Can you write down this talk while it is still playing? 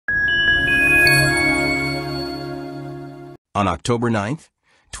On October 9,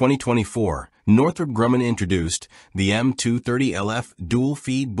 2024, Northrop Grumman introduced the M230LF Dual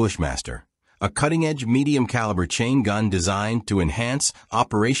Feed Bushmaster, a cutting-edge medium-caliber chain gun designed to enhance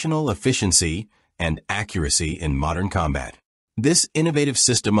operational efficiency and accuracy in modern combat. This innovative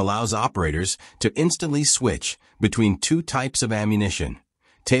system allows operators to instantly switch between two types of ammunition,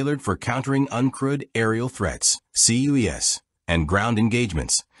 tailored for countering uncrewed aerial threats, C-UAS, and ground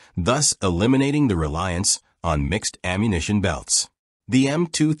engagements, thus eliminating the reliance on mixed ammunition belts. The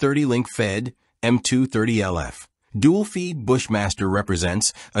M230 link-fed M230LF Dual Feed Bushmaster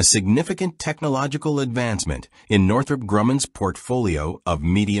represents a significant technological advancement in Northrop Grumman's portfolio of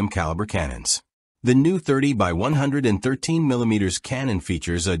medium-caliber cannons. The new 30 by 113 mm cannon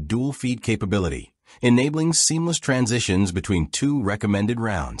features a dual feed capability, enabling seamless transitions between two recommended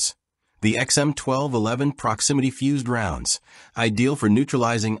rounds. The XM1211 proximity-fused rounds, ideal for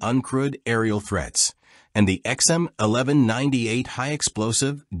neutralizing uncrewed aerial threats, and the XM1198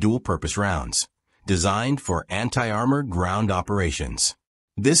 high-explosive dual-purpose rounds, designed for anti-armor ground operations.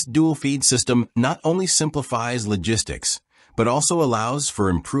 This dual-feed system not only simplifies logistics, but also allows for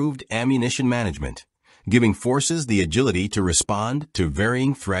improved ammunition management, giving forces the agility to respond to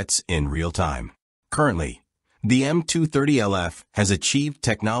varying threats in real time. Currently, the M230LF has achieved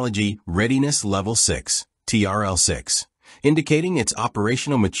Technology Readiness Level 6, TRL6, indicating its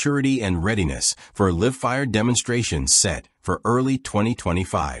operational maturity and readiness for live-fire demonstrations set for early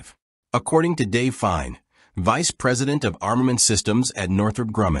 2025. According to Dave Fine, Vice President of Armament Systems at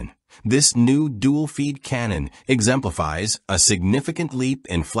Northrop Grumman, this new dual-feed cannon exemplifies a significant leap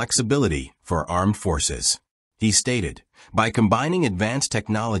in flexibility for armed forces. He stated, "By combining advanced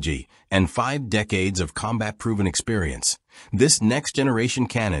technology and 5 decades of combat-proven experience, this next-generation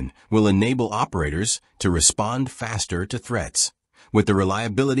cannon will enable operators to respond faster to threats, with the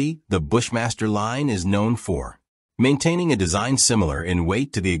reliability the Bushmaster line is known for." Maintaining a design similar in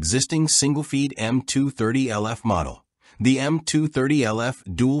weight to the existing single-feed M230LF model, the M230LF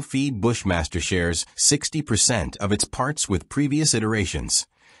Dual Feed Bushmaster shares 60% of its parts with previous iterations,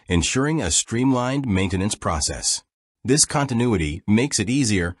 ensuring a streamlined maintenance process. This continuity makes it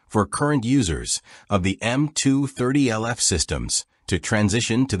easier for current users of the M230LF systems to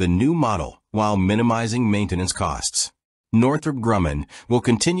transition to the new model while minimizing maintenance costs. Northrop Grumman will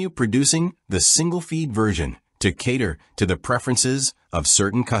continue producing the single-feed version to cater to the preferences of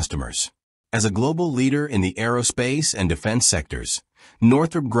certain customers. As a global leader in the aerospace and defense sectors,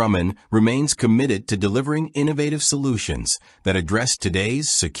 Northrop Grumman remains committed to delivering innovative solutions that address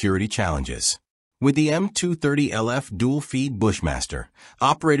today's security challenges. With the M230LF Dual Feed Bushmaster,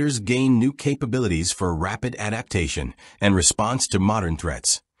 operators gain new capabilities for rapid adaptation and response to modern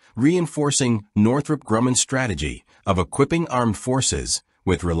threats, reinforcing Northrop Grumman's strategy of equipping armed forces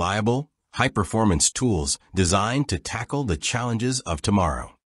with reliable, high-performance tools designed to tackle the challenges of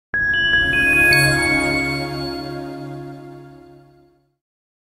tomorrow.